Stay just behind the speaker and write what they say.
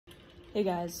Hey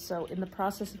guys, so in the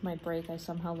process of my break, I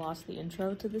somehow lost the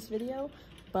intro to this video,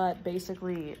 but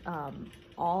basically,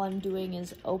 all I'm doing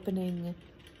is opening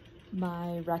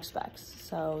my rec specs.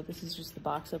 So this is just the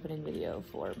box opening video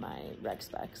for my rec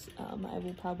specs. I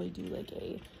will probably do like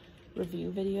a review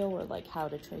video or like how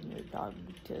to train your dog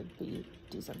to be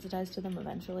desensitized to them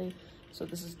eventually. So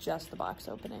this is just the box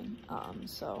opening.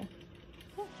 So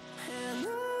yeah.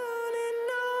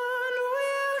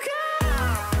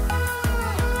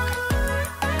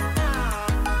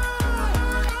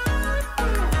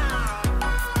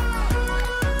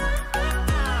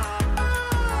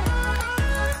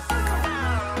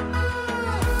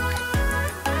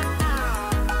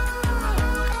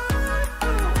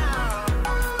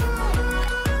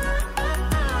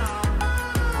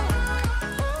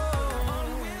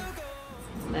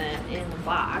 In the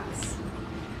box,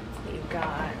 we've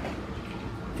got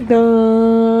a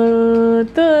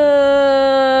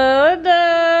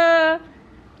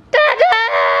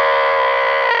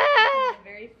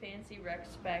very fancy Rec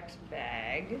Specs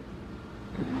bag.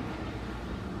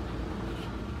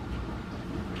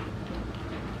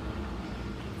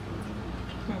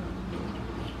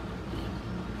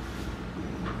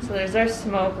 So there's our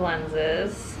smoke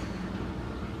lenses.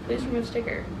 Please remove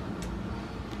sticker.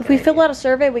 If we fill out a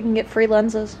survey, we can get free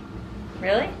lenses.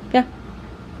 Really? Yeah.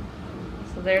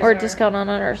 So there's or a discount on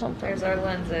it or something. There's our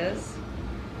lenses.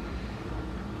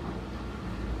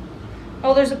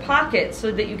 Oh, there's a pocket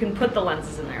so that you can put the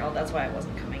lenses in there. Oh, that's why it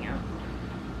wasn't coming out.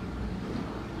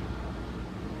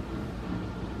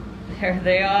 There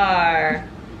they are.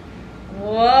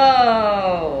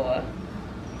 Whoa.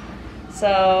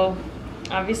 So,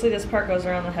 obviously this part goes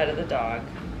around the head of the dog.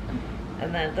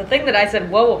 And then the thing that I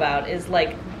said whoa about is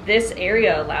like this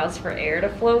area allows for air to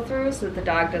flow through so that the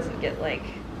dog doesn't get like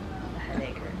a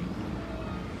headache or anything.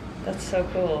 That's so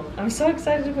cool. I'm so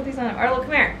excited to put these on. Arlo,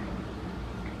 come here.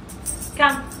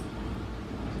 Come.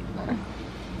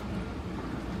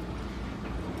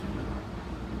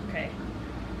 Okay.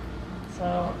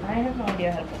 So I have no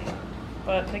idea how to put these on.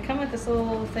 But they come with this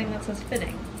little thing that says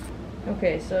fitting.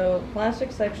 Okay, so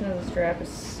plastic section of the strap is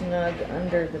snug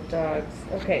under the dog's.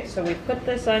 Okay, so we put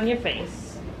this on your face.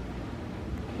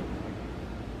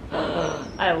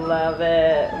 I love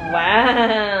it.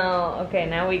 Wow. Okay,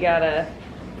 now we gotta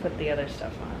put the other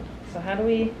stuff on. So how do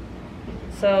we...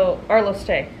 So, Arlo,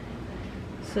 stay.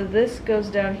 So this goes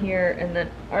down here and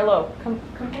then... Arlo, come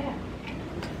back.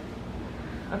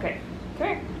 Okay, come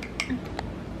here.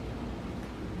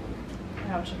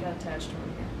 Ouch, I got attached to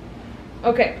him here.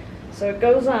 Okay. So it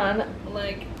goes on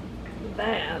like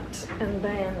that, and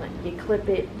then you clip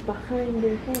it behind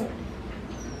your head,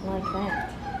 like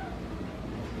that.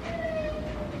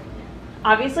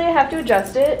 Obviously I have to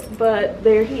adjust it, but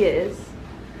there he is.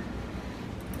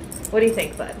 What do you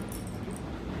think, bud?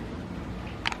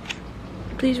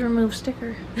 Please remove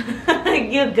sticker.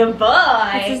 You good boy.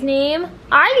 What's his name?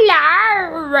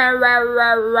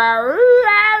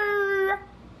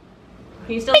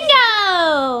 Can you still Bingo! see?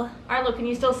 Arlo, can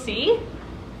you still see?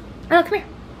 Arlo, come here.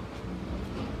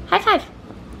 High five.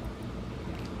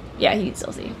 Yeah, he can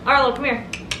still see. Arlo, come here.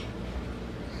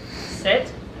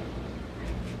 Sit.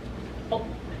 Oh,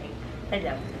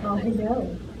 hello. Oh,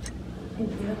 hello.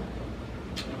 Hello.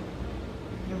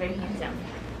 You're very handsome.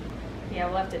 Yeah,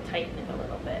 we'll have to tighten it a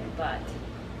little bit, but...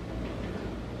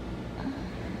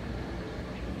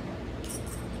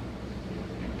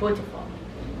 Beautiful.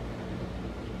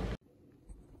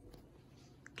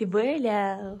 Que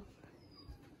bueno.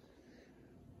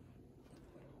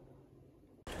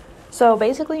 So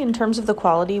basically in terms of the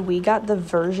quality, we got the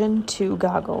version 2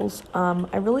 goggles.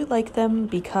 I really like them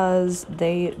because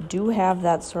they do have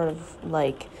that sort of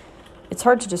like, it's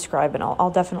hard to describe and I'll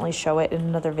definitely show it in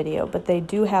another video, but they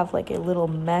do have like a little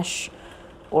mesh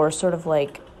or sort of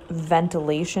like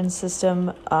ventilation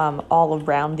system all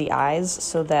around the eyes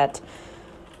so that,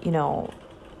 you know,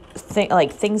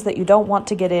 things that you don't want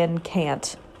to get in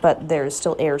can't, but there's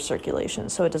still air circulation,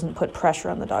 so it doesn't put pressure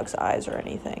on the dog's eyes or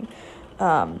anything.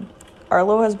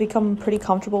 Arlo has become pretty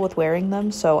comfortable with wearing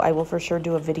them, so I will for sure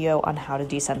do a video on how to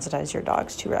desensitize your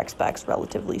dogs to Rec Specs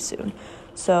relatively soon.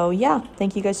 So yeah,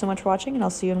 thank you guys so much for watching, and I'll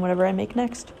see you in whatever I make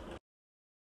next.